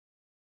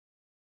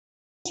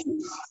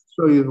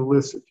show you the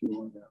list if you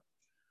want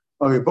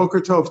now. Okay, Boker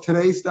Tov.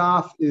 Today's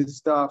daf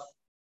is daf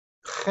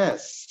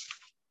Ches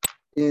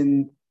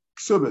in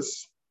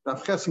Ksubas.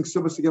 Daf Ches in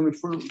Ksubas again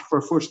for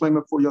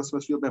Shlema for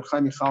Yosef Ashvil ben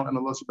Chaim Michal and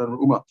Elosa ben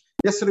Reuma.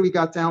 Yesterday we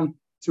got down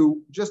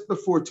to just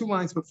before 2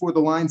 lines before the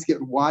lines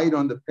get wide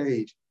on the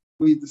page.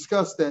 We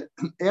discussed that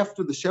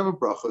after the Sheva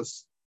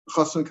Brachos,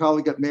 Chassan and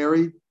Kala get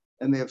married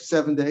and they have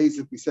 7 days.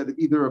 If we said if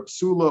either a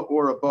Psula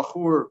or a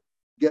Bachur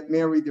get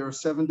married, there are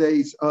 7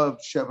 days of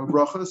Sheva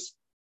Brachos.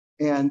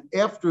 And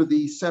after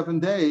the 7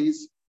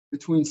 days,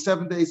 between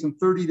 7 days and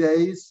 30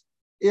 days,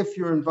 if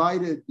you're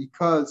invited,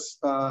 because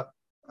after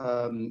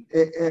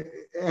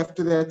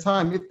that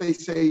time, if they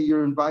say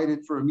you're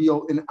invited for a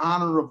meal in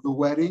honor of the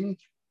wedding,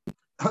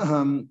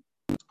 no,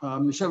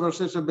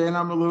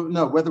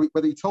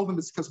 whether you told them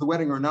it's because of the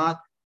wedding or not,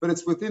 but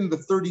it's within the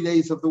 30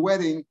 days of the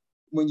wedding.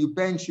 When you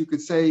bench, you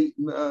could say,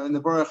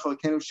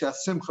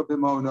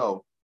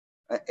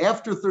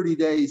 after 30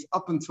 days,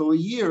 up until a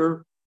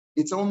year,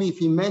 it's only if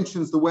he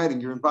mentions the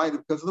wedding, you're invited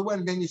because of the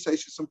wedding, then you say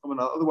Shesum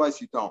Chavanah, otherwise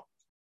you don't.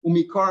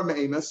 Umikar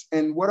Me'emes,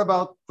 and what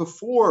about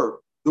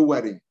before the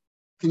wedding?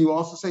 Can you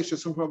also say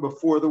Shesum Chavanah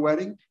before the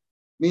wedding?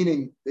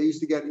 Meaning they used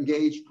to get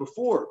engaged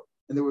before,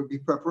 and there would be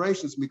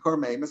preparations, Umikar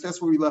Me'emes.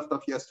 That's where we left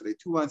off yesterday,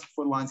 2 lines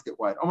before the lines get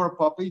wide. Amar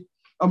Papa,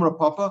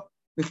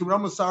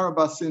 Mechiram Sara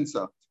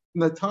Basinsa.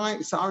 From the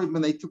time,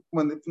 from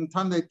the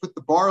time they put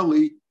the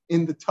barley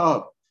in the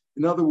tub.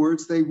 In other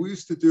words, they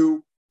used to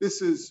do.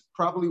 This is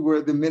probably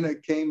where the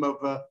minhag came of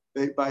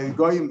by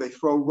Goyim, they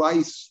throw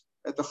rice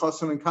at the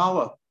Chassan and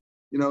Kala.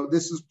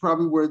 This is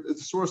probably where the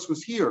source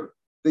was here.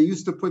 They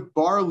used to put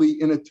barley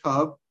in a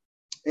tub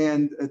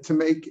and to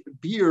make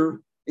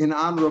beer in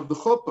honor of the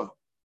chuppah.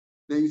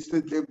 They used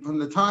to, from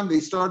the time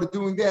they started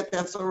doing that,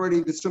 that's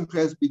already the simcha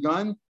has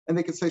begun, and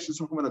they could say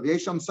Shesum Chavanah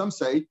Yesham. Some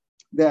say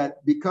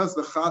that because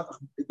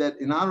that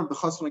in honor of the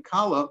Chassan and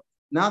Kala,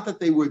 not that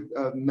they would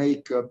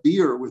make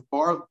beer with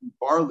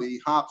barley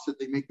hops that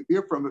they make the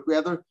beer from, but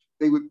rather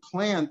they would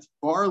plant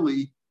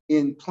barley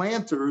in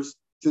planters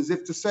as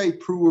if to say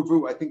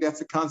pruvu. I think that's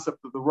the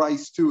concept of the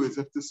rice too, as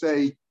if to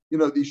say,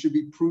 they should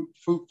be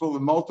fruitful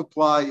and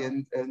multiply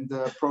and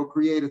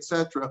procreate,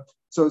 etc.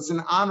 So it's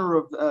in honor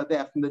of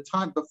that. From the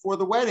time before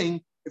the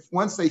wedding, if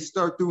once they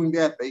start doing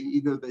that,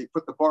 they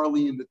put the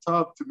barley in the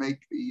tub to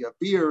make the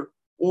beer,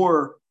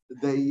 or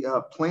they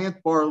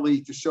plant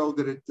barley to show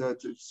that it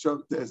to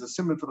show as a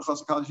symbol for the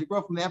Chassan Kala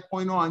grow. From that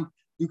point on,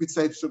 you could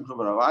say Shesum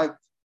Chavanah.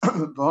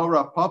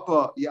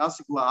 Papa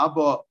Yasik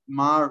La'aba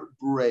Mar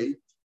Bure.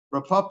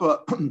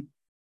 Papa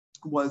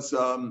was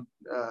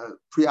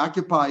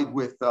preoccupied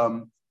with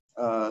the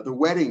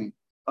wedding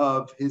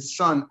of his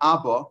son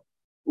Abba,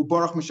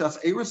 Ubarach Mishas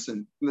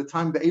Erison. From the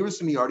time of the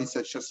Erison, he already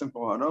said Shesum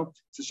Chavanah.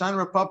 So Shine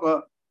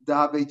Papa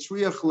Dave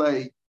Triach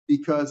Le.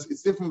 Because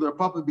it's different with the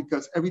Papa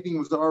because everything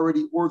was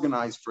already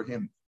organized for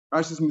him.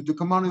 Rashi says,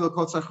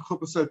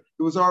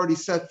 it was already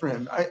set for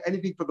him.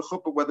 Anything for the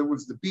chuppah, whether it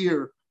was the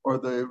beer or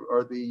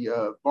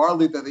the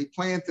barley that they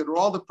planted, or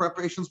all the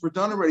preparations were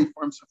done already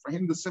for him. So for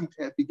him, the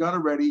simcha had begun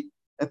already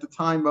at the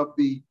time of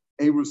the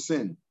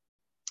Erusin.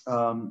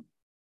 Ravina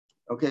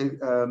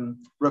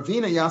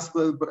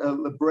Yaskla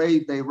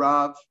Lebrei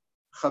Beirav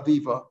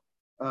Chaviva.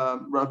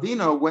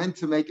 Ravina went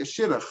to make a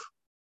shidduch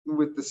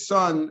with the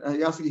son.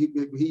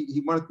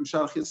 He wanted to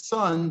shalach his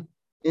son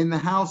in the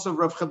house of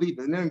Rav Chaviva.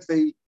 And then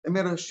they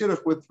made a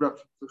shidduch with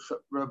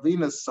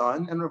Ravina's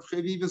son and Rav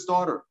Chaviva's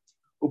daughter.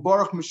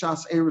 Ubarach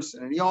Mishas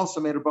Erison. And he also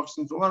made a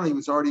Bachshim Zalana. He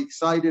was already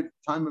excited at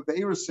the time of the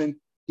Erison.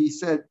 He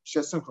said,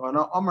 Shesum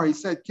Chavanah. Omar, he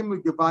said,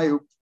 Kimli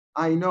Gavayu,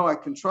 I know I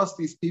can trust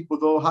these people,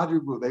 though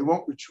Hadribu. They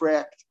won't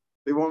retract.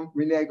 They won't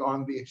renege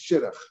on the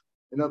shidduch.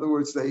 In other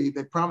words, they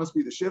promised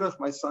me the shidduch,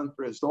 my son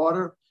for his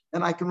daughter,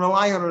 and I can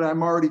rely on it.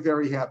 I'm already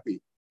very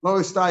happy. Lo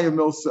Estaya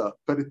Milsa,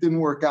 but it didn't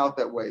work out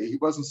that way. He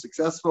wasn't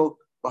successful.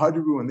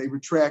 And they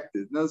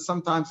retracted. Now,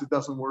 sometimes it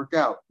doesn't work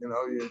out.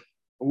 A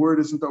word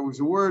isn't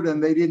always a word,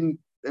 and they didn't.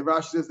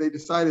 Rashi says they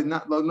decided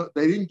not.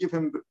 They didn't give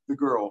him the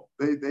girl.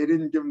 They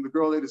didn't give him the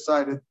girl. They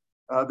decided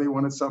they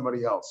wanted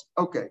somebody else.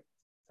 Okay,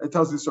 it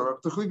tells you so.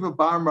 Tachliva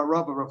bar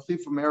Marav Rav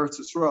Chifa Meretz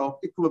Yisrael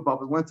Ikla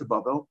Babel went to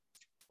Babel.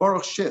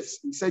 Baruch Shis.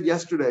 We said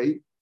yesterday.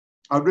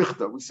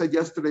 Arichta. We said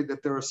yesterday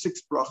that there are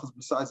 6 brachas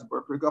besides the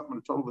Baruch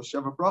Government, a total of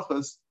 7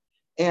 brachas.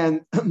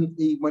 And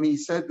when he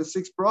said the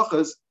 6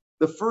 brachas,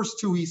 the first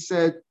 2 he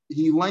said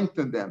he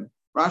lengthened them.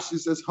 Rashi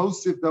says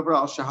Hosif Davar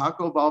al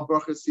Shahakol Val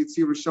Brachas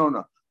Yitzir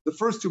Rishona. The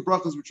first 2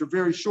 brachas, which are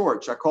very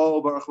short,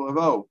 Shakol Baruch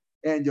Lavo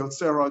and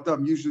Yotzer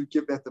Adam, usually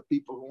give that to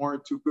people who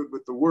aren't too good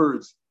with the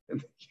words,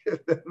 and give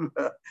them,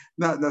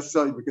 not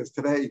necessarily because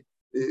today,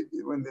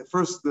 when at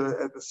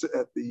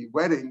the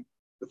wedding,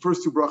 the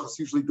first 2 brachas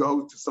usually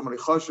go to somebody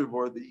chashuv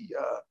or the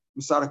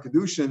Masada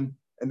Kedushin.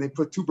 And they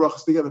put 2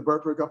 brachas together,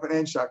 Baruch Up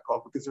and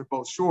Shakol, because they're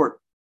both short.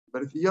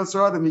 But if you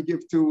Yotzer Adam, you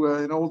give to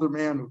an older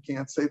man who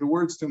can't say the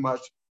words too much.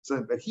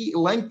 So, but he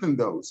lengthened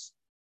those.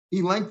 He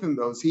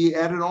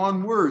added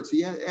on words.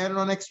 He added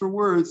on extra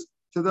words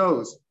to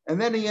those.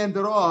 And then he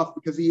ended off,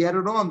 because he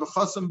added on the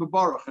Chasam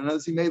B'Baruch. And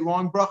as he made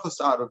long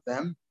brachas out of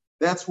them,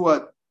 that's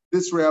what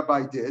this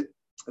rabbi did.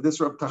 This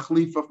Rab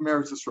Tachlif of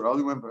Meretz Israel.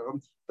 He went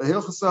the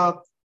Hilchasa,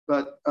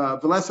 but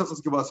Veles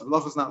Hilchas Gavasa.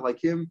 Velach is not like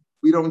him.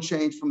 We don't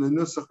change from the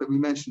nusach that we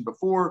mentioned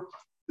before.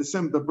 The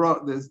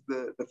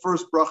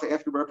first bracha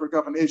after Bar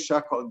Gavan is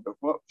Shakal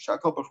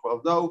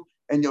B'Chvaldo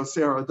and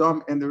Yoser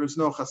Adam, and there is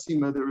no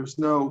Chasima. There's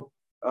no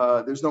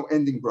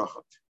ending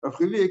bracha. Rav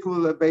Chivi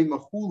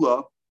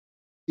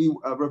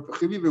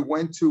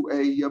went to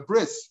a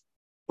bris.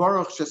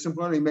 Baruch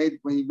Shesimplano, he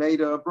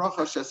made a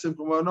bracha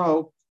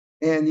Shesimplano,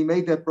 and he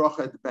made that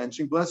bracha at the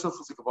benching. Bless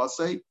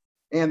Hilchas,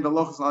 and the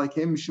loch is like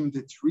him Mishum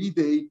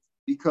Tetride,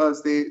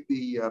 because the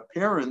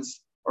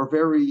parents are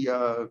very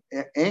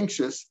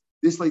anxious.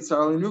 This late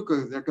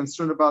Saralunuka, they're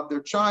concerned about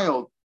their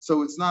child,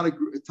 so it's not a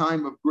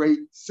time of great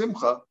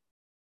simcha,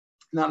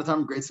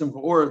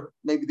 or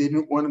maybe they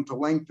didn't want him to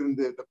lengthen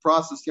the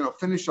process,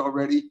 finish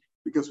already,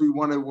 because we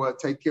want to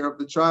take care of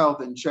the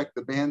child and check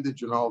the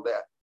bandage and all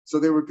that. So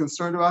they were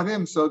concerned about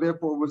him, so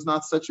therefore it was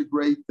not such a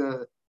great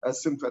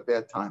simcha at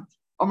that time.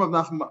 Amar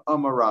Nachman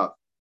Amarav,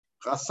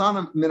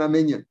 Chasana min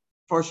Aminyan.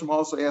 Farshim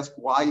also asked,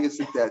 why is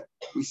it that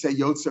we say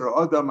Yotzer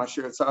Adam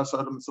Asher Tzar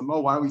Adam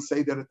Samo? Why don't we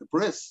say that at the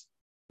bris?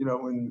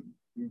 When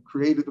you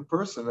created the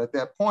person at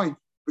that point,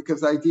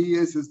 because the idea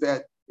is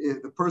that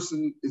the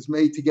person is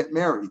made to get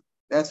married.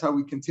 That's how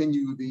we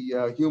continue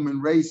the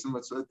human race, and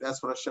that's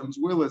what Hashem's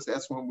will is.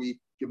 That's when we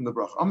give him the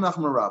bracha. Amnach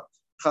Marab,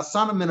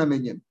 Chasana min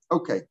Aminyan.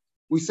 Okay,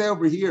 we say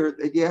over here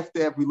that you have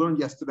to have. We learned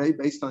yesterday,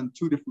 based on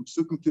two different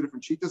psukim, two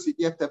different shitas, you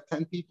have to have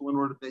 10 people in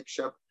order to make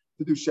to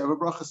do sheva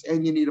brachas,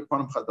 and you need a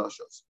panim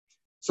chadashos.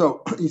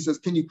 So he says,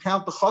 can you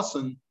count the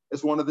chasen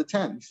as one of the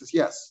 10? He says,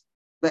 yes.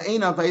 The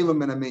ein avelim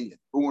min Aminyan.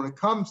 But when it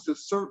comes to a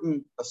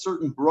certain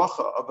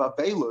bracha of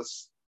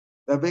avelus,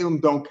 the avelim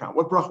don't count.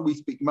 What bracha are we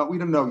speaking about? We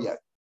don't know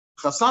yet.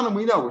 Chasanim,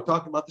 we know. We're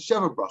talking about the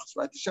Sheva brachas,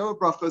 right? The Sheva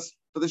brachas,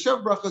 for the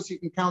Sheva brachas, you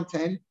can count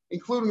 10,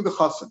 including the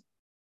chasan,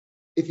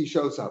 if he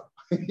shows up.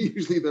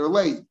 Usually they're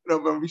late.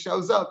 When he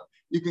shows up,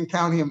 you can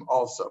count him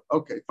also.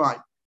 Okay,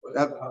 fine.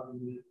 Because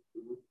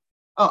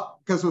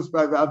it was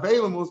by the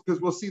Avelim,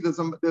 because we'll see there's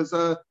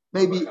a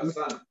maybe,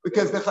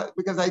 because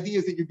the idea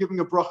is that you're giving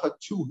a bracha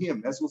to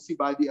him, as we'll see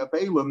by the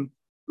Avelim.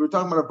 We're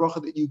talking about a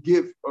bracha that you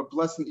give, or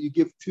blessing that you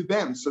give to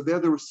them. So they're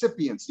the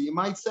recipients. So you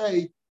might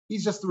say,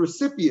 he's just the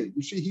recipient.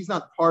 He's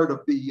not part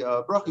of the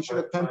bracha. You should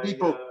have 10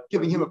 people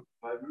giving him a.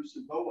 By Ruth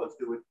and Boaz,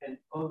 there were 10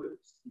 others.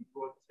 He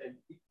brought 10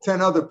 people.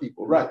 10 other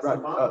people, right.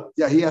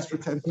 He asked for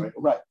 10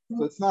 people, right.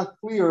 So it's not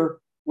clear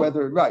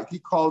whether, he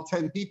called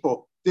 10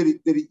 people.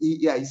 Did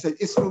he said,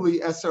 Ismuli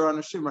Eser on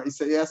a Shimra. He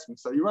said, he asked me.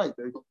 So you're right.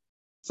 There you go.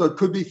 So it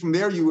could be from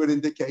there you would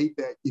indicate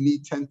that you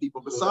need 10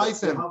 people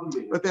besides him.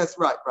 But that's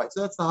right.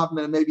 So that's the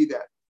Havman, maybe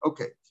that.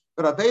 Okay.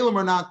 But Avelim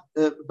are not,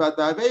 but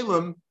the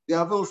Avelim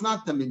is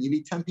not them. You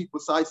need 10 people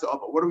besides the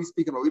Avel. What are we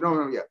speaking about? We don't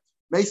know yet.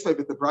 Meisvei,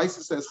 but the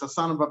Brisa says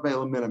Chasan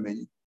Avelim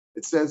Minamin.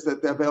 It says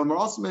that the Avelim are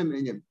also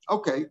Minamin.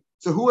 Okay.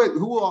 So who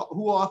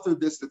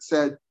authored this that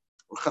said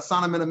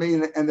Chasan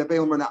Minamin and the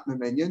Avelim are not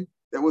Minamin?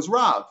 That was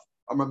Rav.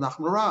 Amar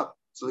Nachman Rav.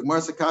 So the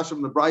Gemara says Kasha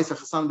from the Brisa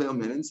Chasan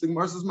Avelim Minamin. So the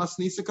Gemara says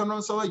Masnisa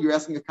Kanon Salah. You're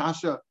asking a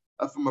Kasha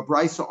from a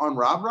Brisa on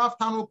Rav. Rav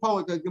Tanu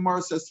Polik. The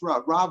Gemara says to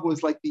Rav. Rav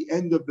was like the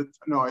end of the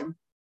Tanoim.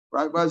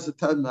 Right, was the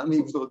Tadman?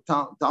 He was the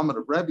Talmud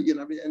of Rebbe,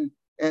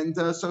 and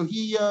so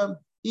he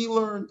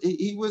learned.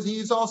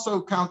 He's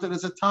also counted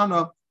as a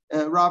Tana.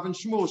 Rav and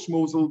Shmuel.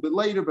 Shmuel was a little bit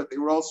later, but they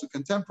were also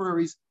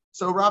contemporaries.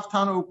 So Rav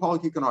Tana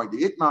Upalik, you can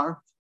argue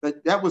Itmar,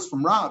 but that was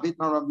from Rav.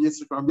 Itmar Rav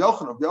Yitzchak Rav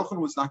Yochanan. Rav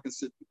Yochanan was not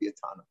considered to be a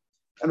Tana,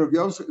 and Rav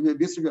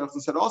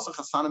Yitzchak said also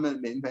Chasanim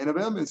and Mein Vein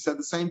Avelim said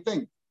the same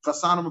thing.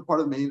 Chasanim are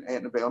part of the Mein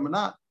and Avelim are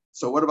not.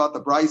 So what about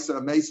the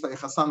Brisa Meisvei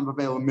Chasanim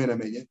Avelim Min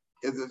Aminyan?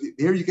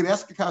 Here you can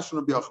ask a kasha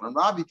on Rabbi Yochanan.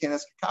 Rav, you can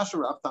ask a kasha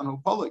Rav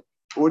Tanu Polik.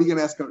 Or what are you going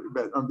to ask on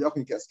Rabbi Yochanan?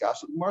 You can ask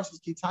kasha. The Gemara says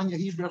Kitanya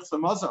Hibrich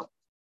Samazam.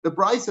 The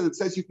brisa that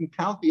says you can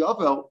count the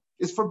avel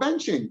is for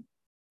benching.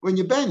 When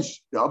you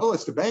bench, the avel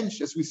is to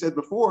bench, as we said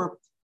before.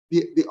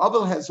 The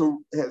avel has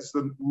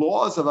the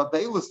laws of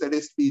avelus that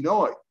is to be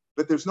annoyed,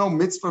 but there's no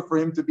mitzvah for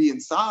him to be in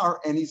sar,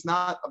 and he's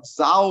not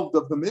absolved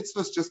of the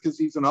mitzvahs just because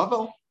he's an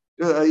avel.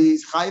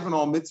 He's chayiv in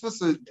all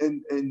mitzvahs,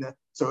 and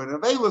so in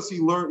avelus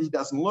he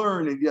doesn't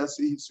learn, and he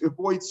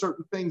avoids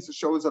certain things to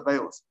show his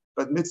avelus.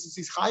 But mitzvahs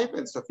he's chayiv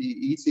in, so if he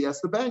eats, he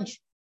has to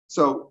bench.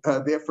 So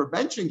therefore,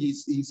 benching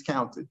he's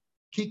counted.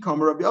 Kikam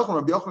Rabbi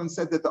Yochanan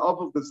said that the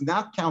avel does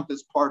not count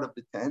as part of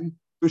the 10.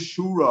 The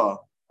shura.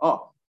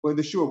 When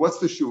the shura, what's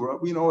the shura?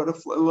 We know at a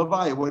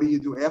levaya. What do you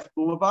do after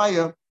the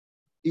levaya?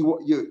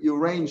 You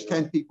arrange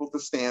 10 people to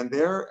stand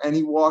there, and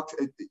he walked.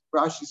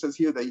 Rashi says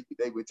here they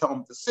would tell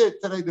him to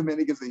sit. Today the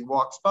minhag is that he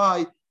walks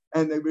by,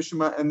 and they wish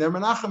him, and they're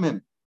menachem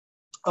him.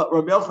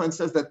 Rabbi Yochanan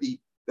says that the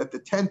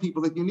 10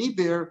 people that you need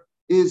there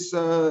is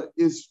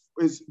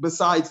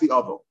besides the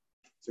avel.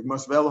 So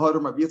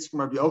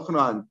Rabbi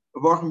Yochanan,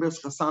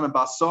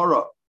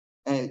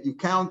 and you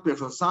count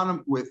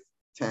Birchasanim with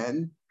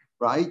 10,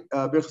 right?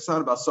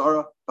 Birchasanim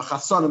basara,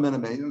 b'chasanim and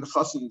the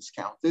chasan is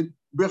counted.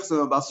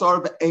 Birchasanim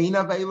basara v'ein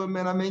avelim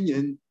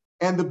menaminyan,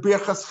 and the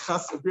birchas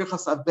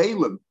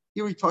avelim.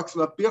 Here he talks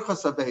about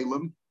birchas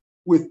avelim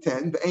with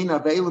 10. V'ein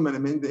avelim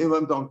menamin. The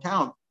elim don't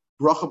count.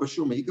 bracha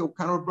b'shur meika. What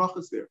kind of a bracha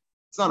is there?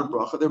 It's not a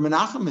bracha. They're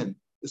menachemim.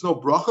 There's no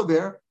bracha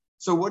there.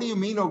 So what do you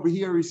mean over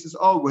here? He says,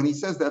 oh, when he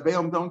says that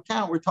Avelim don't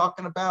count, we're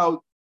talking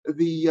about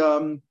the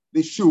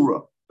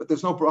shura, but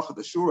there's no bracha.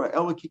 The shura.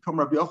 Eliki come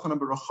Rabbi Yochanan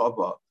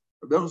b'Rachava.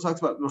 Rabbi Yochanan talks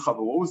about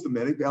Rachava. What was the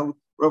meaning?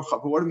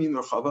 Rachava. What do you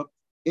mean Rachava?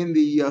 In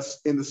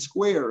the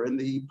square, in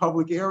the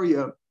public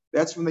area,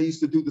 that's when they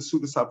used to do the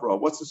Sudas Habrah.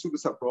 What's the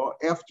Sudas Habrah?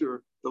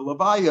 After the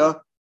Levaya,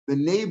 the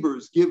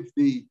neighbors give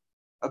the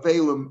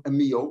Avelim a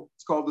meal.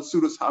 It's called the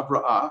Sudas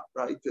Habrah,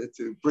 right?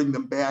 To bring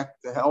them back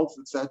to health,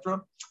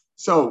 etc.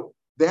 So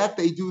that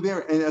they do there,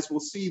 and as we'll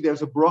see,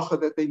 there's a bracha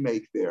that they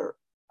make there.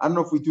 I don't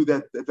know if we do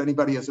that, if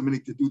anybody has a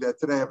minute to do that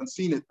today. I haven't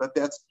seen it, but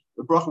that's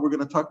the bracha we're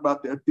going to talk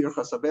about there.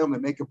 Birchas Avelim, they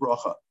make a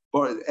bracha.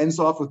 But it ends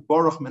off with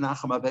Baruch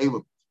Menachem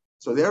Avelim.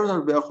 So there's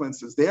our Belchlin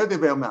says they're the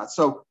Veilmat.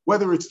 So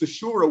whether it's the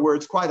Shura, where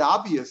it's quite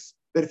obvious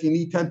that if you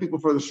need 10 people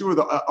for the Shura,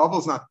 the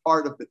Avel's not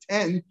part of the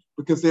 10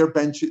 because they're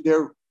being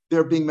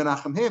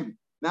Menachem him.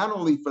 Not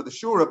only for the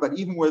Shura, but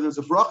even where there's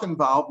a bracha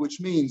involved,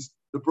 which means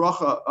the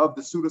bracha of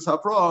the Sudas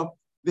Habrah,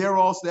 they're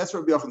also, that's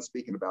what Rabbi Yochanan is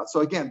speaking about. So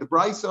again, the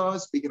Brisa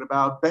is speaking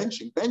about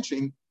benching.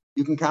 Benching,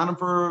 you can count them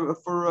for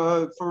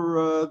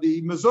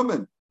the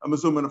Mezuman, a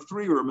Mezuman of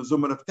 3 or a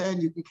Mezuman of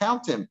 10, you can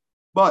count him.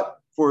 But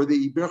for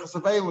the Birchas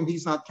Avelim,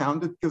 he's not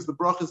counted because the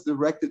bracha is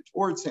directed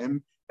towards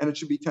him, and it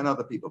should be 10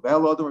 other people.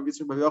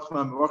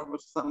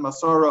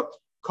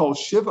 Kol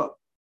Shiva.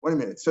 Wait a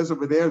minute. It says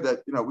over there that,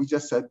 we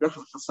just said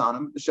Birchas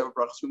Chasanim, the Sheva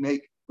brachas we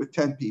make with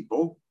 10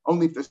 people,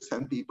 only if there's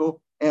 10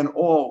 people, and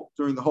all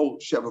during the whole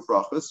Sheva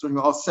brachas, during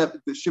all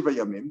 7, the Shiva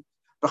Yamim.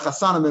 The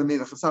Chasanim and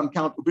the Chasanim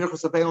count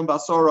Birchas Avelim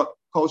Basara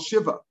Kol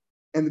Shiva,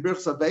 and the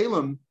Birchas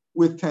Avelim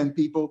with 10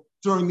 people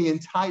during the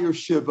entire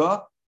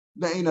Shiva.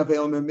 The Ein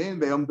Avelim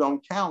and Ve'im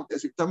don't count.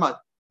 As we're talking about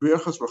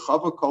Birchas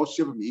Rechava Kol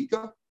Shiva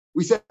Mika,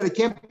 we said it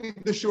can't be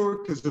the Shur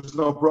because there's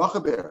no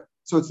bracha there.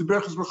 So it's the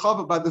Birchas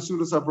Rechava by the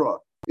Sudas Habrah.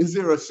 Is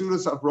there a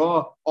Sudas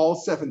Habrah all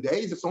 7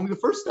 days? It's only the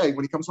first day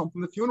when he comes home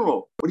from the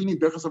funeral. What do you mean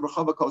Birchas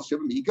Rechava Kol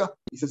Shiva Mika?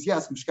 He says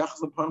yes.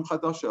 Mishkachas L'Panim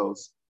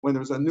Chadashos. When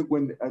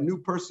a new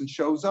person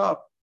shows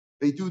up,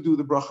 they do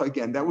the bracha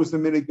again. That was the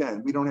minhag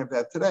then. We don't have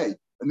that today.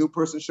 A new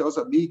person shows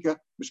up, Mika,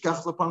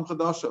 Mishkachas L'Panim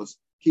Chadashos.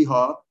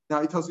 Kiha.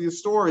 Now he tells you a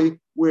story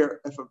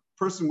where if a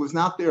person was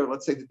not there,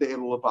 let's say the day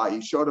of the Levi,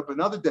 he showed up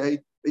another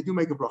day, they do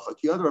make a bracha.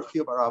 Ki other of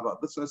Chia bar Abba.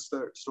 Listen to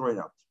the story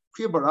now.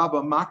 Chia bar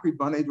Abba, Makri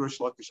Banei Rish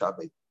Lakish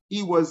Abe.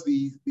 He was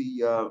the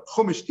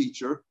Chumash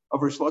teacher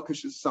of Rish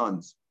Lakish's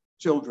sons,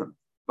 children.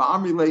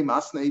 Ba'amri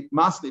Masnei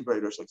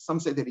Breider. Like some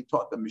say that he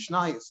taught them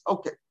Mishnayos.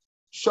 Okay.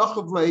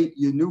 Shachavle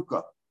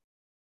Yenuka.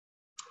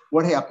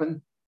 What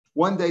happened?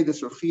 One day,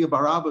 this Rav Chia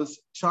bar Abba's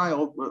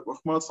child,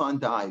 Rahman San,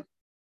 died.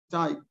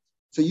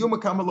 So Yuma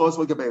Kamalos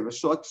Lagabe.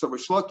 So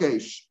Rish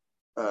Lakish,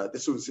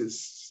 this was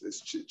his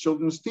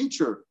children's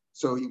teacher.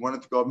 So he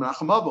wanted to go to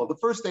Menachem Avil. The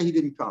first day he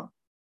didn't come.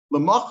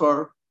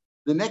 Lamachar,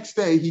 the next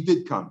day he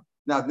did come.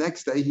 Now the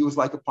next day he was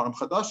like a Param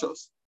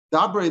Chadashos.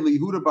 Dabre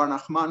Yehuda bar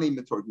Nachmani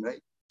Metorgnei.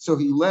 So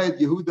he led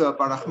Yehuda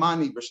bar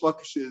Nachmani, Rish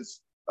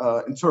Lakish's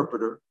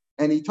interpreter,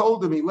 and he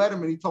led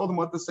him and he told him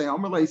what to say.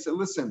 Amalei said,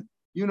 listen,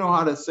 you know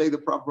how to say the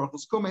proper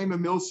brachos.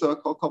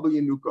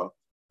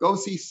 Go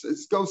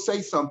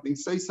say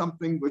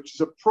something which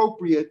is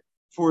appropriate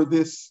for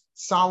this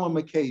solemn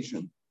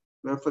occasion,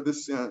 for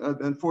this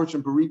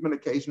unfortunate bereavement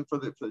occasion for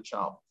the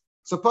child.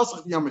 So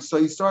Pasach Yamar, so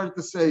he started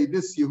to say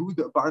this.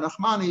 Yehuda bar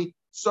Nachmani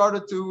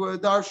started to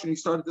darshan. He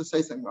started to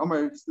say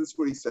something. This is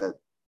what he said.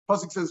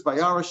 Pasuk says,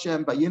 "Vayar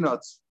Hashem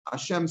bayinatz."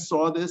 Hashem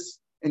saw this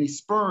and he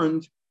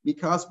spurned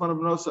Mikas ban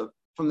Avnosav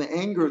from the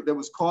anger that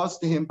was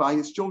caused to him by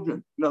his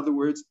children. In other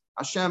words,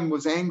 Hashem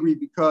was angry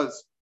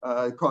because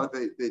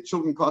the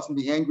children caused him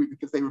to be angry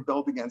because they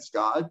rebelled against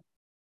God,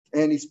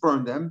 and he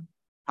spurned them.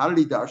 How did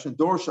he darshan?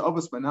 Dor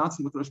she'avos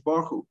banatzim with Rosh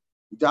Baruch Hu.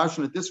 He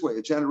darshan it this way: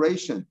 a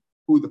generation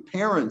who the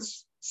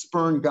parents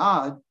spurn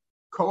God.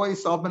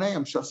 Koes al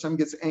b'neiim. Hashem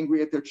gets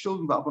angry at their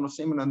children,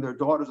 and their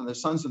daughters and their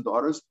sons and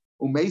daughters.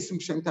 Umeisim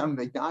shem tam.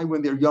 They die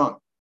when they're young.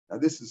 Now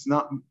this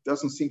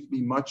doesn't seem to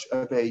be much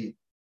of a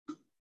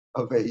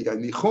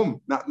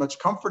nichum, not much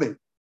comforting.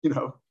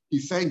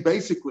 He's saying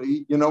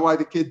basically, you know why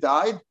the kid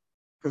died?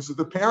 Because of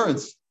the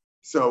parents.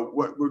 So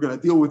we're going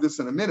to deal with this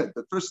in a minute.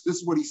 But first, this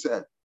is what he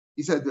said.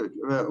 He said,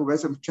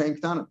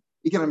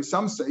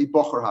 some say,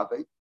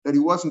 that he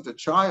wasn't a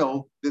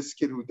child, this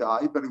kid who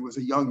died, but he was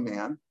a young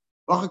man.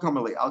 Because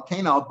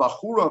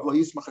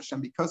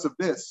of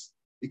this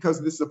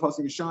is a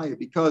passing Yeshaya,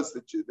 because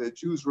the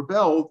Jews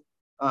rebelled,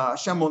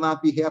 Hashem will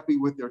not be happy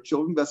with their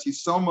children.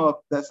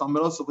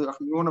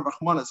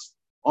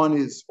 On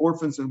his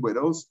orphans and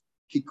widows.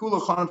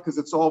 Because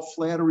it's all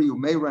flattery,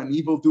 umeira, and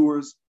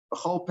evildoers.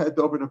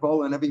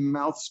 And every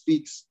mouth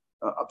speaks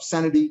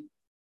obscenity.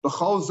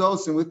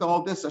 And with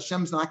all this,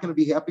 Hashem's not going to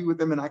be happy with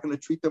them and not going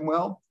to treat them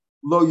well.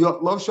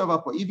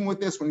 Even with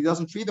this, when he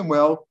doesn't treat them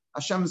well,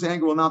 Hashem's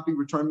anger will not be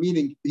returned,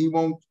 meaning he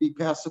won't be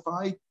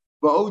pacified.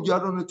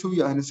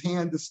 And his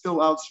hand is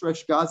still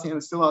outstretched, God's hand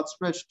is still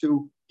outstretched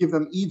to give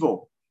them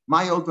evil.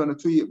 What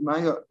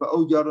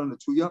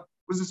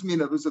What does this mean?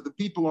 That the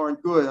people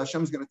aren't good,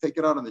 Hashem is going to take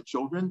it out on the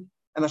children,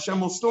 and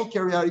Hashem will still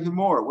carry out even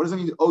more. What does it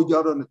mean? Od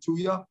yada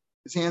natuya,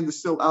 his hand is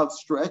still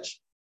outstretched,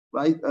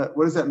 right?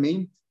 What does that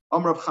mean?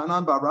 Amr of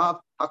Chanan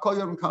Barav, Hakol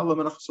Yom Kala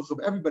Menach Suchav.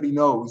 Everybody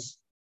knows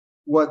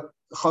what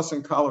Chas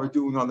and Kala are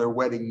doing on their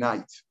wedding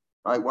night,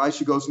 right? Why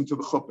she goes into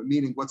the chuppah,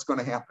 meaning what's going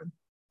to happen.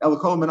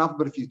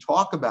 But if you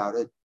talk about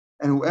it,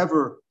 and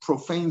whoever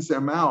profanes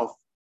their mouth,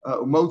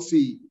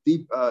 umotzi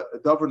deep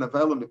davar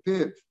navelim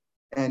epiv,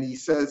 and he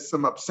says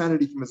some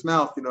obscenity from his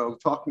mouth,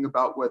 talking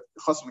about what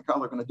Chas and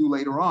Kala are going to do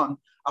later on.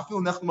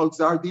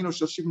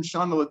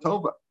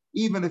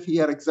 Even if he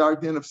had a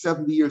gzar din of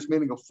 70 years,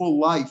 meaning a full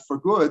life for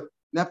good,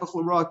 nepech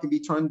l'ra can be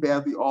turned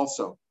badly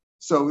also.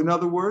 So, in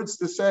other words,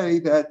 to say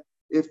that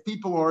if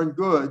people aren't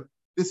good,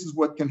 this is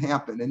what can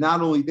happen. And not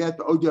only that,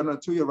 the Od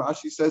Yanatuya,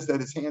 Rashi says that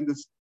his hand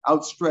is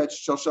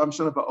outstretched. Shasham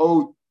Shana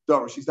Ba'od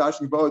Davar. She's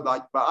dashing Ba'od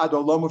like Ba'ad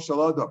Olamo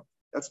Shalodam.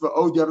 That's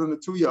Ba'od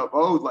Yanatuya,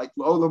 Ba'od, like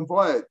La'olam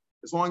Voed.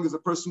 As long as a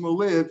person will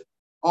live,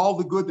 all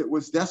the good that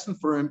was destined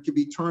for him can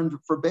be turned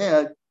for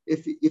bad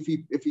if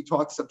he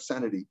talks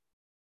obscenity.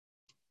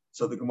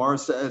 So the Gemara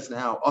says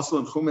now,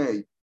 Aslan and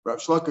Chumei, Rav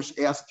Shlakish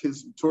asked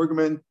his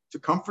Turgaman to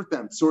comfort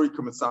them. Sorry,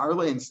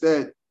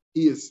 instead,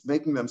 he is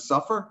making them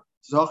suffer.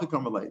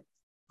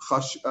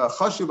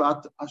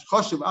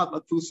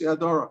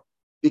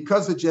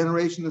 Because the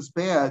generation is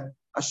bad,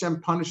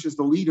 Hashem punishes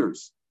the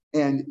leaders,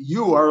 and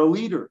you are a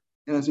leader.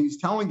 And as he's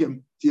telling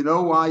him, do you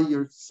know why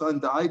your son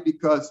died?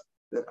 Because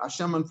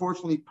Hashem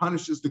unfortunately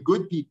punishes the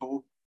good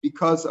people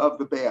because of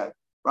the bad.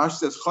 Rashi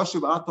says,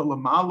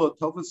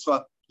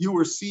 you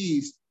were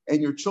seized,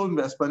 and your children,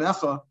 for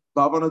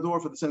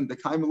the sin, the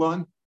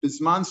Kaimilon,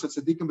 Bisman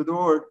tzadikim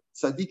bedor,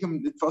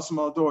 tzadikim nitfasim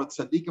al dor,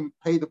 tzadikim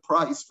pay the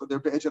price for their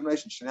bad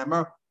generation.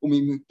 Shneimar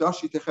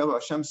umimukdashi techelu.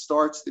 Hashem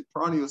starts the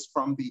pranios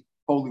from the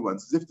holy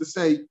ones, as if to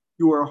say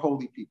you are a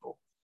holy people.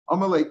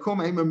 Amalei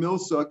kum ema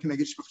milsa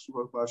kenegish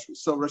v'chshuv.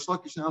 So Rish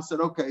Lakish now said,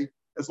 okay,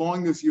 as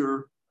long as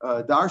you're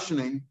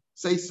darshaning,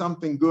 say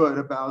something good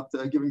about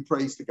giving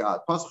praise to God.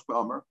 Pasuk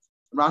B'Amar.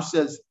 Rash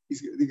says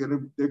they're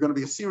going to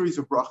be a series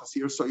of brachas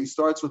here. So he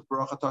starts with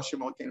Barachat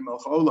Hashem Elokeinu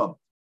Melech Haolam.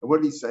 And what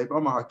did he say?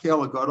 B'Amar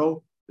Hakel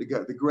Gadol.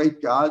 The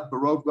great God,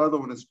 Barov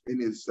Gadol, in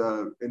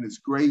his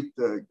great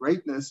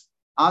greatness,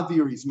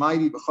 Adir, he's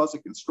mighty,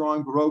 Bechazik and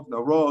strong, Barov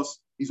Naros,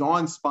 he's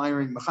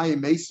awe-inspiring,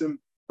 Mechayim Mesim,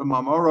 the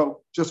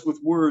Mamoro, just with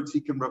words he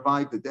can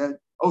revive the dead.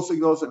 Also, he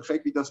goes and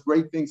Chekri does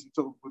great things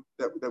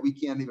that we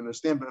can't even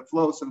understand, but it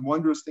flows and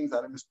wondrous things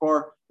out of his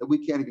part that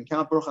we can't even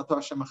count. Baruch Atah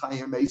Hashem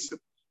Mechayim Mesim.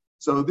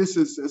 So this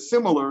is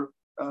similar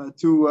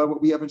to what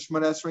we have in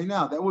Shemona Esrei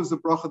now. That was the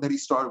bracha that he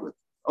started with.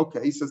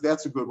 Okay, he says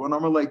that's a good one.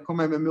 Amalei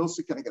Kumei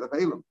Milsa, can I get a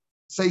Balaam?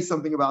 Say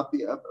something about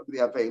the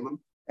Avelim.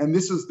 And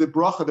this is the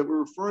bracha that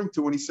we're referring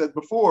to when he said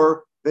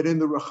before that in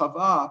the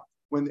Rechavah,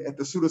 when at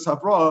the Sudas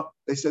Havra,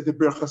 they said the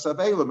Birchas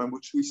Avelim, in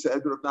which we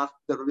said that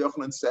Rabbi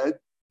Yochanan said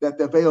that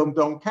the Avelim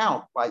don't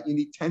count, right? You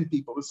need 10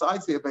 people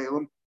besides the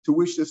Avelim to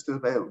wish this to the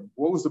Avelim.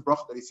 What was the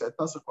bracha that he said?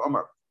 Pasuk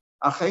Amar.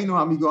 Acheinu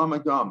hamigo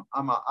amagam.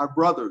 Our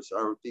brothers,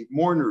 the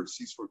mourners,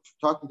 he's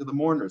talking to the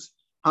mourners,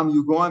 ham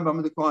yugoim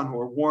b'amadakan, who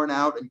are worn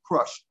out and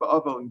crushed,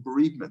 ba'avel, in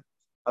bereavement,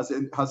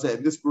 in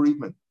this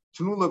bereavement.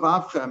 Tunu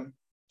levavchem,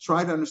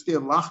 try to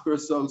understand lachker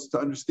sos, to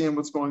understand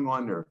what's going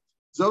on there.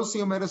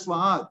 Zosi omedes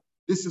la'ad.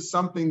 This is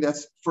something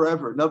that's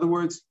forever. In other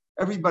words,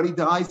 everybody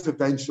dies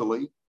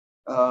eventually.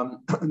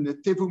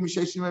 This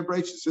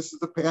is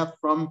the path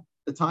from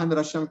the time that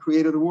Hashem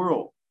created the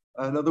world.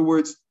 In other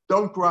words,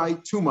 don't cry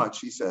too much,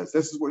 he says.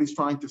 This is what he's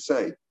trying to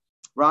say.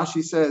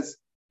 Rashi says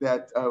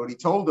that when he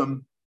told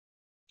him,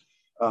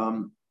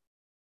 to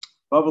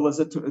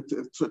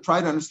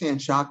try to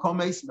understand, Sha'akol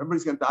Mason,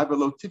 everybody's going to die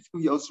below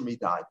Tifku Yosemi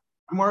died.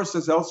 Gemara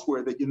says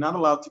elsewhere that you're not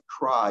allowed to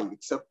cry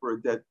except for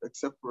a dead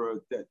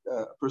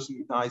person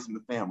who dies in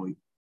the family.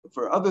 But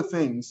for other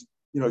things,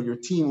 your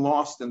team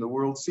lost in the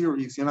World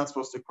Series, you're not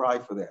supposed to cry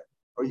for that.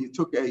 Or you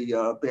took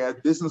a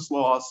bad business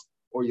loss,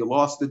 or you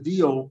lost a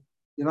deal,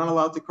 you're not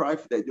allowed to cry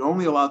for that. You're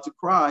only allowed to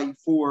cry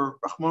for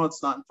Rahman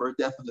Tznan, for a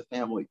death in the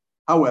family.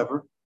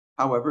 However,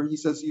 he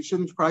says you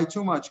shouldn't cry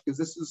too much because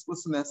that's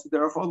the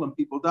derech olam.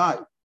 People die.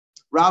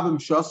 Rabim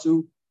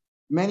Shasu,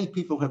 many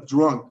people have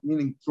drunk,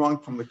 meaning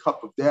drunk from the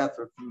cup of death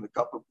or from the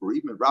cup of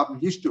bereavement. Rabim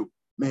Yishtu,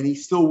 many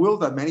still will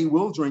die. Many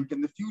will drink in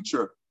the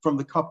future from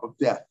the cup of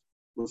death.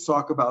 We'll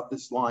talk about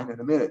this line in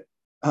a minute.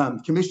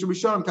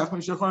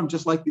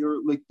 Just like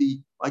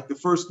the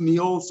first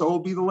meal, so will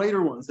be the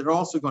later ones. They're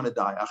also going to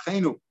die.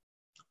 Achenu,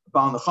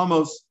 Baal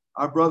Nechamos,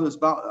 our brothers.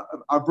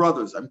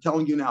 I'm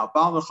telling you now,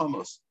 Baal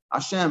Nechamos,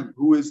 Hashem,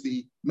 who is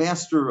the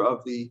master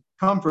of the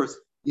comforts,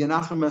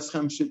 Yenachem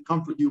Eschem should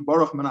comfort you.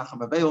 Baruch Menachem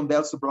Avelim.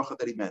 That's the bracha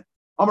that he meant.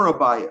 Amar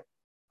Abaya.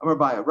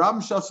 Rabbi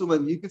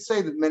Shasulim. You could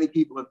say that many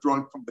people have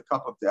drunk from the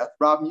cup of death.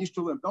 Rabbi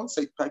Yishtulim. Don't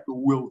say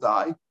people will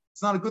die.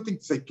 It's not a good thing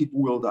to say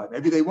people will die.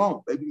 Maybe they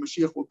won't. Maybe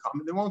Mashiach will come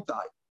and they won't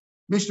die.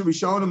 Mishnah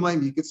Rishonim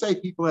Lame. You could say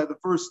people had the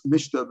first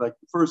Mishnah, like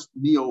the first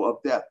meal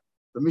of death.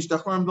 The Mishnah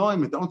Charim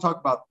Doim. Don't talk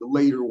about the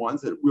later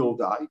ones that will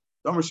die.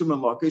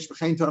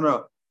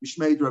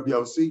 Mishmeid Rabbi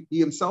Yossi, he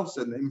himself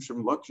said, name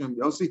Shem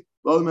Yossi,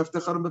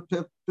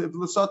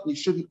 you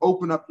shouldn't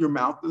open up your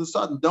mouth to the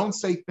sudden. Don't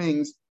say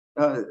things,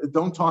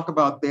 don't talk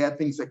about bad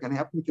things that can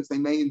happen because they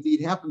may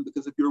indeed happen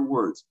because of your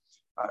words.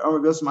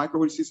 What do you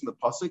see in the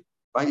pasuk?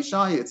 By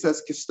Yeshaya, it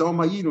says, Kistom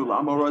hayinu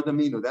la'amora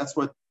daminu. That's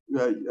what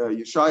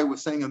Yeshaya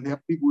was saying, and the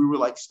people, we were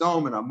like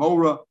stone and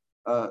Amora,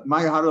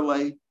 Maya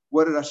Harale.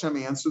 What did Hashem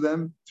answer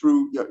them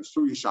through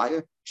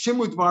Yeshaya?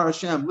 Shimu Dvar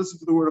Hashem, listen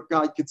to the word of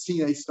God,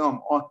 Kitsine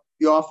Stone,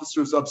 the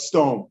officers of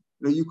stone.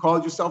 You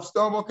called yourself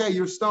stone, okay,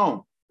 you're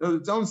stone.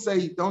 Don't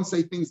say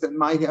things that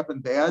might happen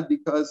bad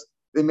because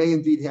they may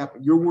indeed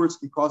happen. Your words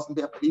can cause them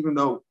to happen, even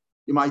though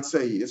you might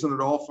say, isn't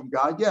it all from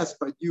God? Yes,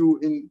 but you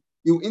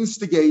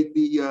instigate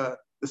the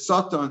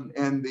Satan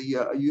and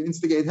you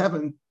instigate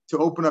heaven to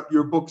open up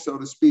your book, so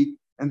to speak,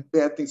 and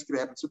bad things could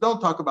happen. So don't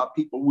talk about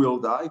people will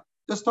die.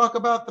 Just talk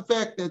about the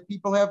fact that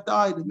people have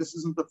died, and this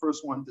isn't the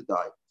first one to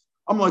die.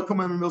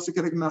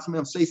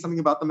 Say something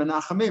about the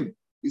Menachamim.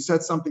 You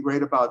said something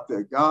great about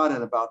God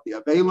and about the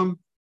Avelim.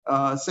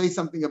 Say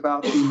something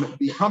about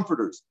the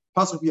comforters.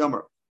 Pasuk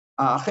Yomer.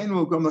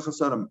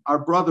 Our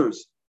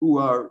brothers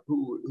who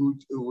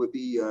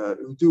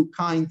do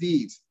kind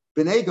deeds.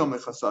 Bnei Gomer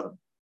Chasadim.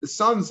 The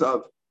sons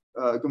of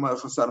Gomer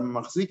Chasadim,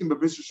 Machzikim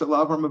b'Brisha Shel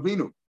Avram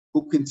Avinu,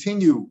 who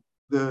continue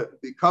the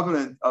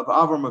covenant of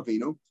Avram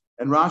Avinu.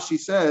 And Rashi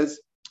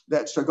says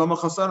that Shagoma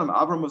Chasadim,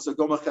 Avram was a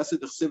Goma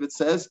Chesed. It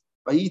says,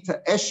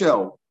 Vayita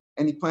Eshel,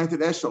 and he planted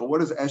Eshel.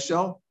 What is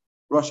Eshel?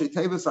 Rashi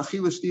Tevis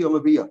Achila Shtia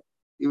Levia.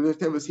 He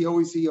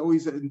always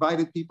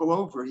invited people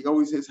over.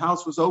 His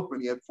house was open.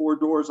 He had 4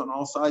 doors on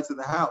all sides of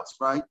the house,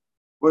 right?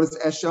 What is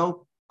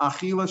Eshel?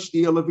 Achila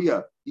Shtia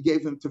Levia. He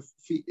gave them to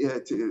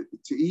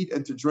eat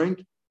and to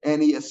drink,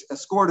 and he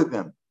escorted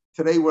them.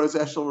 Today, what does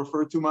Eshel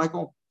refer to,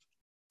 Michael?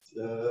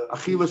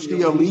 Achila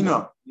Shtia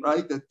Lina,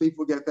 right? That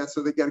people get that,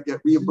 so they got to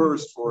get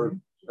reimbursed for.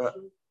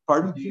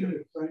 Pardon?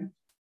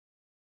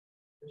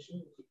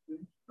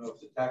 No,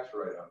 it's a tax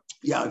write-off.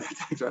 Yeah,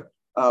 tax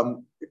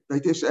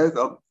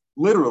write-off.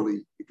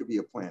 Literally, it could be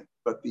a plant,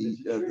 but the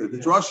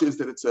drush is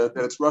that it's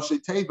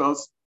Rashi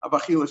Tevos of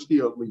Achila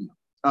Shtia Lina,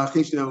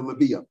 Achila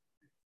Levia.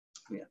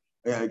 Yeah,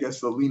 I guess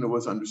the Lina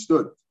was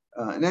understood.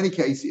 In any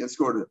case, he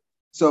escorted it.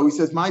 So he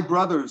says, our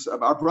brothers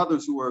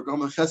who are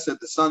Gomer Chesed,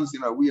 the sons,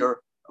 we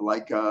are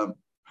like Menachem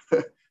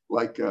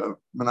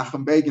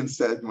Begin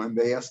said when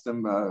they asked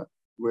him,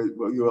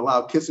 will you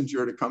allow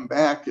Kissinger to come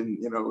back and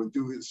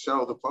do his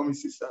shuttle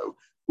diplomacy? So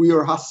we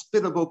are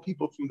hospitable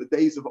people from the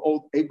days of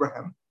old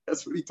Abraham.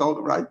 That's what he told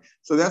them, right?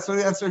 So that's what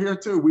the answer here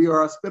too. We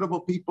are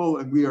hospitable people,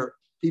 and we are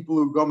people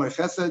who Gomer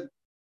Chesed.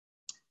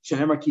 That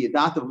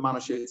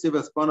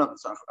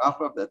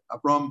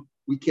Avram,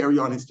 we carry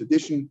on his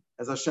tradition,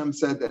 as Hashem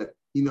said that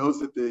He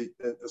knows that the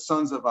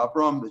sons of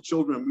Avram, the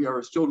children, we are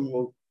His children,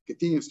 will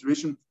continue his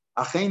tradition.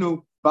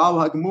 Achenu Baal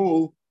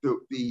Hagmul,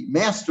 the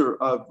master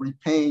of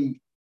repaying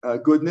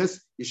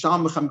goodness.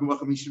 Yisham Lechem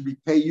Gevachem, he should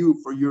repay you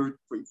for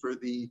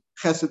the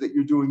chesed that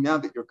you're doing now,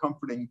 that you're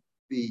comforting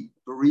the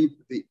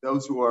bereaved,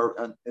 those who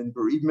are in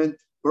bereavement.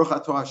 Baruch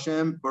atah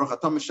Hashem, Baruch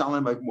atah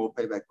Mishalem Hagmul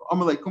payback.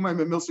 Amalei Kumay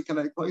Memilsa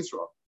Kanei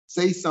Israel.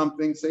 Say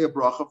something, say a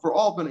bracha for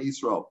all Bnei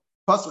Israel.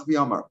 Pasuk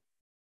V'Yamar.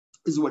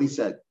 This is what he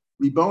said.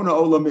 Ribona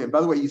Olamim. By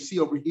the way, you see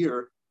over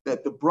here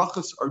that the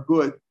brachas are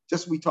good.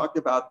 Just we talked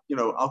about,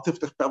 Al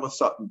Tiftach Bela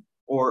Sutton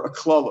or a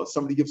klala.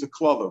 Somebody gives a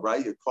klala,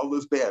 right? A klala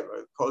is bad,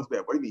 right? A klala is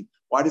bad. What do you mean?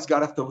 Why does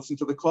God have to listen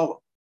to the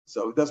klala?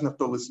 So it doesn't have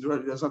to listen to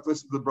it. It doesn't have to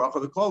listen to the bracha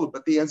of the klala.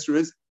 But the answer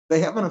is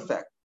they have an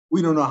effect.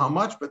 We don't know how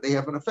much, but they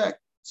have an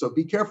effect. So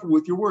be careful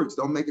with your words.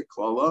 Don't make a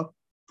klala.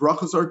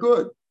 Brachas are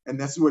good. And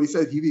that's what he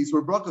said. These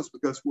were brachas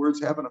because words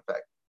have an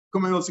effect.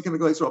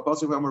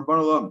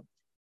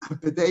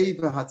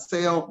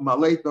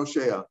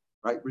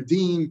 Right?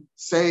 Redeem,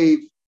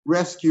 save,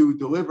 rescue,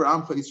 deliver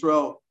Amcha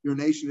Israel, your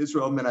nation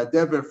Israel,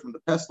 Menadever from the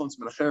pestilence,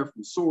 Menacher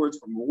from swords,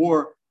 from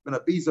war,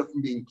 Menabiza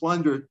from being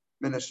plundered,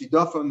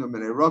 Menashidafan,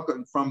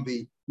 Meneraka, from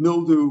the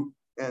mildew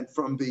and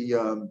from the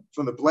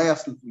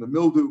blast and from the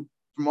mildew,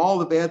 from all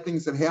the bad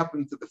things that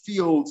happen to the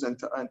fields and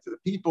to the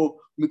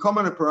people.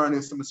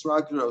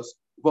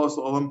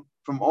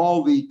 From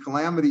all the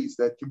calamities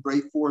that can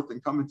break forth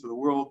and come into the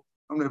world.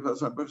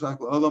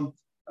 Terem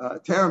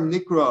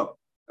Nikra,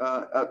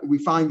 we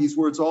find these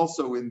words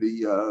also in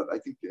the, I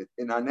think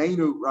in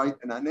Anenu, right?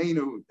 In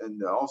Anenu,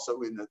 and also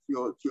in the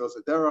Tfilos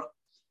Haderech.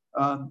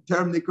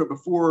 Terem Nikra,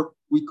 before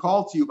we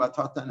call to you,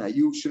 Batatana,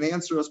 you should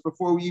answer us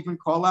before we even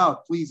call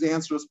out. Please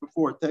answer us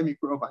before. Terem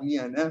Nikra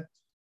V'Aniyaneh.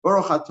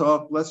 Baruch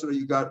atah, blessed are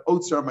you, God,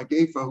 Otzar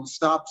Magefa, who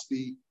stops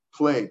the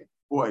plague.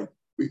 Boy,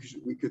 we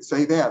could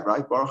say that,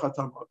 right? Baruch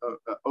atah,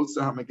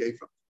 Otzar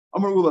Magefa.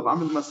 Amar Ulav,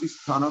 Amar Masis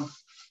Tanam.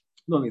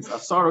 No, it's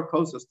Asara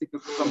Kosas, Tikka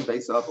from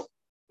base oval.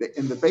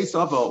 In the base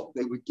oval,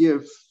 they would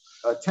give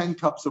 10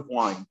 cups of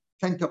wine,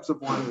 10 cups of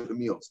wine with the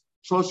meals.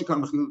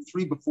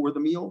 3 before the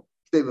meal.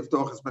 They lift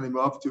off as many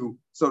love to,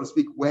 so to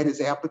speak, whet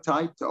his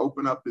appetite, to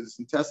open up his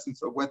intestines,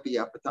 to whet the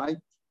appetite,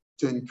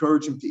 to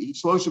encourage him to eat.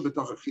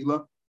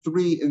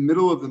 3 in the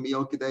middle of the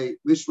meal, to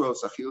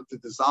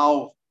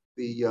dissolve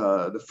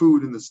the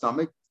food in the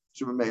stomach.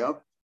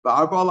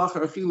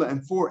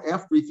 And 4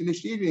 after he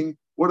finished eating.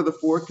 What are the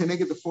 4? Can I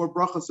get the 4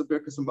 brachas of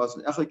Birkas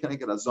Hamazon? Can I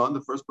get Azon,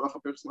 the first bracha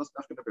of Birkas Hamazon?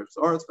 Can I get Birkas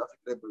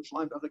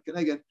Aretz? Can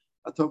I get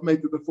Atov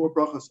made to the 4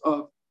 brachas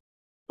of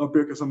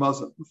Birkas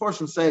Hamazon? The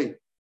Farshim say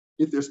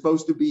if they're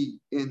supposed to be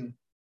in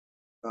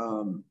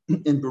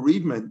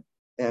bereavement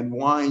and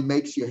wine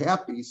makes you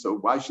happy, so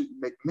why should you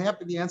make them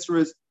happy? The answer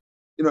is,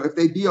 if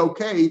they be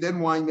okay, then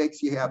wine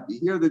makes you happy.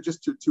 Here they're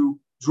just to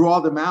draw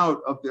them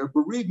out of their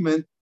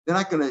bereavement. They're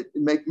not going to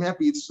make them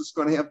happy. It's just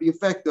going to have the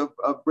effect of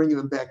bringing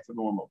them back to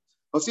normal.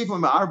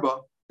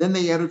 Then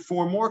they added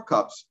 4 more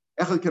cups.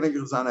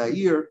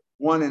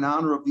 One in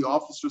honor of the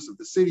officers of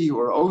the city who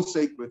are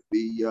osek with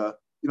the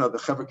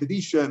Chevra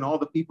Kadisha and all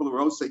the people who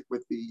are osek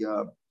with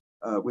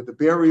the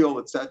burial,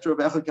 etc.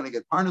 Can I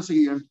get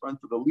Parnassi in front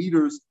of the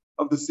leaders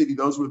of the city?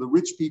 Those were the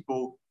rich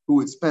people who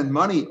would spend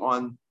money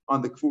on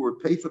the kfura,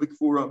 pay for the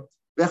kfura.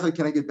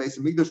 Can I get Beis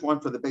Hamikdash?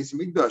 One for the Beis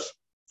Hamikdash,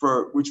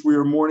 for which we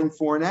are mourning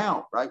for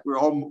now, right? We're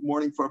all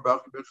mourning for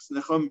because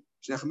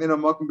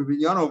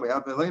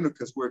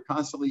we're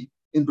constantly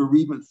in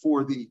bereavement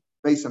for the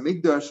Beis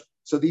Hamikdash.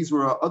 So these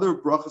were other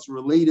brachas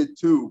related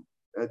to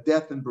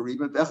death and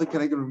bereavement.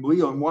 Can I get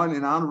and one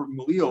in honor of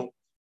Gamliel?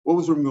 What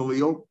was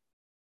Gamliel?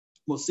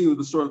 We'll see with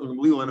the story of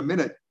Gamliel in a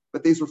minute.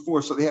 But these were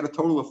 4, so they had a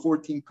total of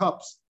 14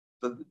 cups.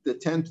 The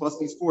 10 plus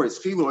these 4 is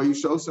chilo. You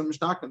show some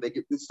mishnakman. They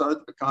started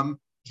to become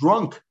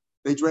drunk.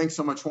 They drank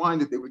so much wine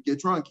that they would get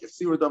drunk. If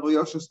Sira W.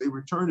 Yoshus, they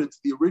returned it to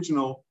the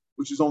original,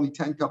 which is only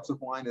 10 cups of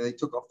wine, and they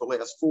took off the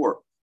last 4.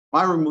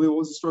 Myra Malil, what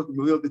was the story of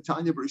Malil? The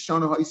Tanya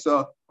Barishana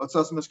Haisa,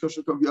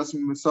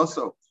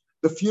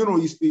 the funeral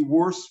used to be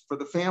worse for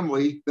the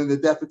family than the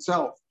death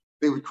itself.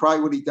 They would cry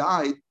when he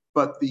died,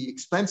 but the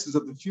expenses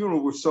of the funeral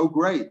were so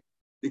great.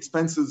 The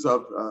expenses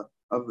of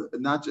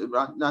not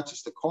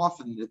just the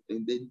coffin, they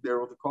didn't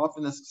bury the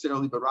coffin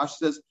necessarily, but Rashi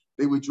says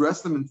they would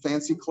dress them in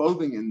fancy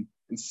clothing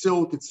and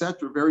silk,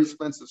 etc., very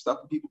expensive stuff,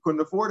 and people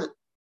couldn't afford it.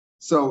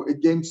 So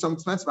it gave them some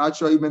expensive. They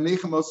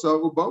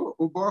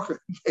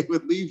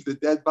would leave the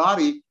dead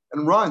body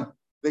and run.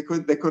 They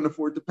couldn't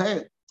afford to pay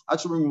it.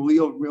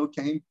 Real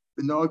came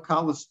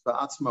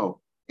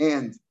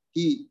and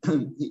he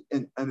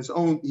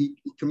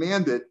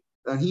commanded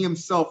that he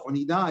himself, when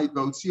he died,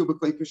 they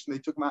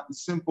took him out in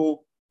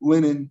simple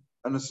linen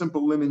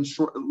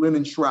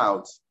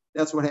shrouds.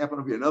 That's what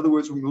happened over here. In other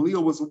words, when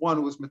Gamliel was the one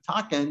who was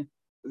metaken,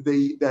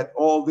 that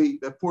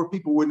poor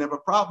people wouldn't have a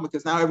problem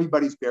because now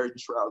everybody's buried in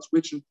shrouds,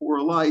 rich and poor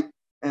alike,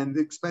 and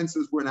the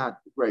expenses were not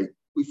great.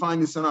 We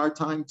find this in our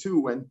time too,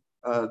 when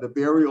the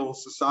burial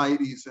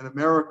societies in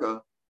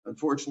America,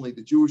 unfortunately,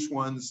 the Jewish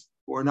ones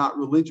who are not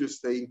religious,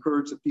 they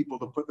encourage the people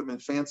to put them in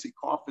fancy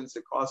coffins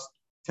that cost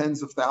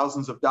tens of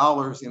thousands of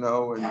dollars, and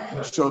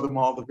show them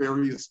all the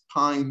various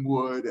pine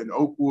wood and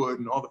oak wood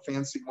and all the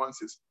fancy ones.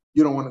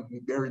 You don't want to be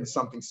buried in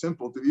something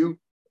simple, do you?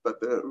 But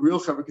the real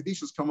Chevra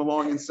Kadishas come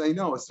along and say,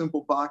 no, a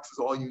simple box is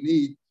all you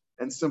need,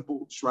 and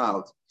simple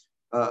shrouds.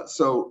 And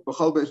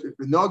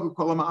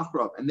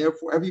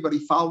therefore everybody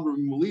followed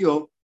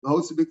Gamliel, the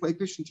host of Big Clay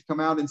Fishing, to come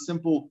out in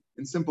simple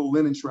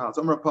linen shrouds.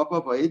 And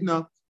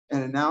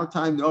in our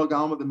time, the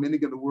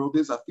minig of the world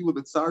is, I feel a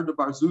bit tsar de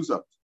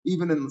barzuza,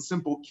 even in a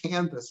simple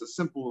canvas, a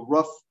simple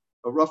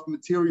rough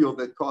material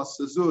that costs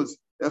a zuz.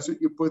 That's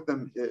what you put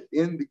them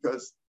in,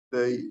 because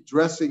the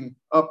dressing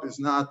up is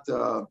not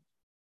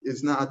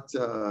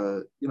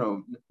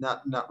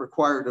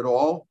required at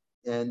all,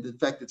 and in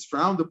fact it's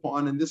frowned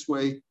upon. In this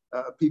way,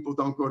 people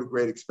don't go to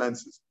great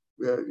expenses.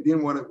 We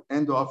didn't want to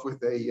end off with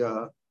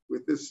the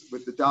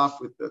daf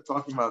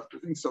talking about the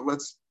things. So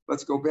let's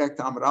go back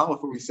to Amud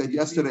Aleph, where we said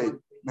yesterday,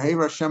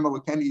 Meher Hashem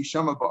Elokeinu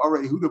Yishama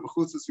Ba'arei Yehuda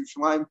B'chutzos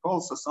Yerushalayim Kol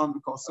Sasan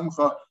V'Kol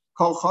Simcha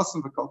Kol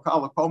Chasam V'Kol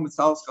Kala Kol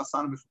Mitzalos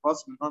Chasan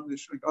V'Chapasim V'Nam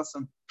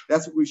V'Shnegasam.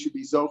 That's what we should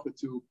be zocha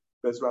to,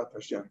 Bezrat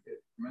Hashem.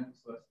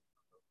 Tremendous lesson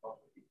of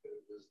the because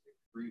it was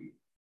decreed.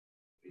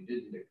 He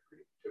didn't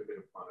decree; took it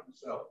upon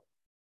himself.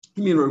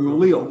 You mean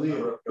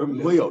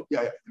Gamliel?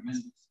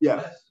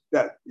 Yeah.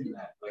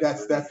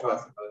 That's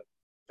lesson.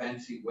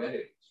 Fancy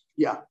weddings.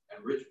 Yeah.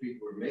 And rich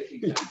people were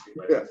making fancy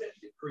weddings and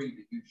decreed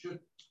that you should.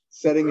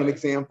 Setting an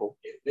example.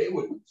 If they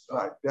wouldn't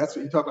start. Right. That's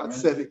what you talk about.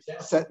 Set an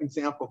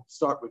example.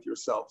 Start with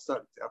yourself. Set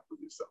an example with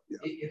yourself. Yeah.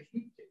 If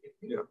you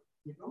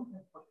don't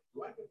have fun,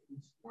 like if you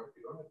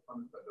don't have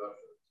fun with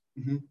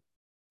others,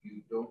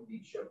 you don't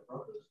need Sheva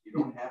Brachos. You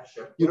don't have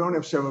Sheva Brachos. You don't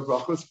have Sheva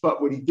Brachos,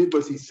 but what he did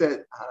was he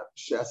said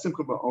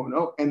Simcha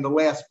Ba'ono and the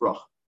last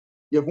bracha.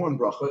 You have one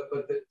bracha.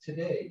 But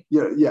today,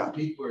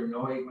 people are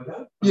knowing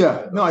without.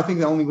 Yeah, no, I think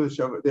they only with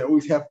Sheva. They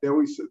always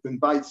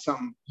invite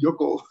some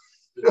yokel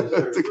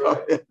to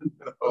go in.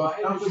 Well,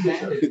 I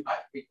understand it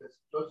because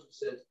Joseph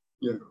says,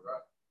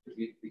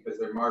 because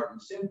they're Martin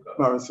Simcha.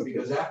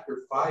 Because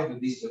after 5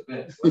 of these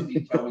events, let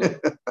me tell you,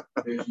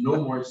 there's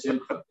no more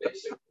Simcha,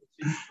 basically.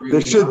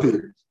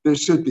 There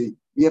should be.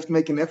 You have to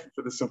make an effort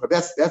for the Simcha.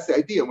 That's the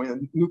idea. When a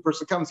new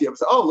person comes, you have to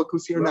say, oh, look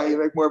who's here now. You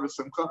make more of a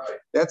Simcha. Right.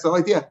 That's the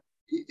idea.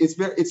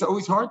 It's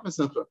always hard for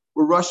Simcha.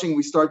 We're rushing.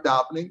 We start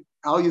davening.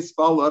 Al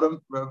Yisbal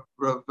Adam,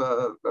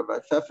 Rabbi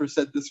Pfeffer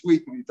said this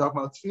week when we talk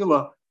about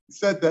Tefillah, he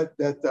said that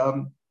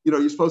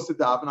you're supposed to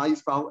daven. I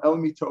used to follow El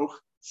Mitoch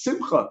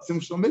Simcha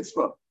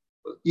Mitzvah.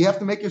 You have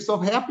to make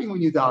yourself happy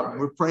when you daven. Right.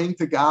 We're praying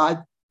to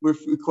God. We're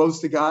close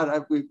to God.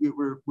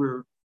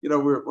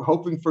 We're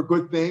hoping for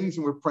good things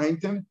and we're praying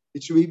to Him.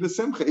 It should be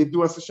b'simcha.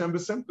 Ibdu as Hashem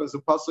b'simcha is a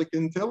pasuk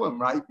in Tehillim,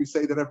 right? We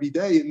say that every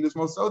day in this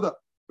Mosoda.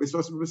 We're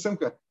supposed to be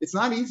b'simcha. It's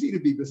not easy to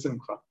be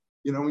b'simcha.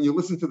 When you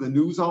listen to the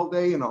news all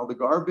day and all the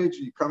garbage,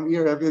 you come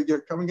here,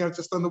 you're coming out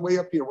just on the way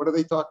up here. What are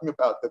they talking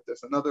about? That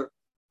there's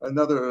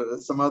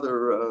some other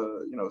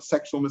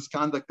sexual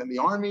misconduct in the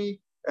army,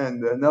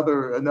 and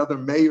another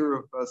mayor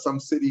of some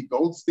city,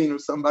 Goldstein or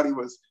somebody,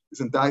 is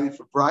indicted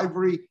for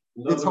bribery.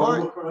 It's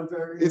hard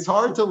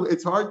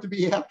to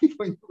be happy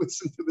when you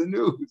listen to the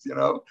news,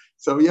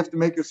 So you have to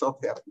make yourself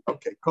happy.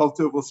 Okay, call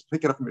to. We'll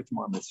pick it up from here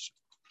tomorrow.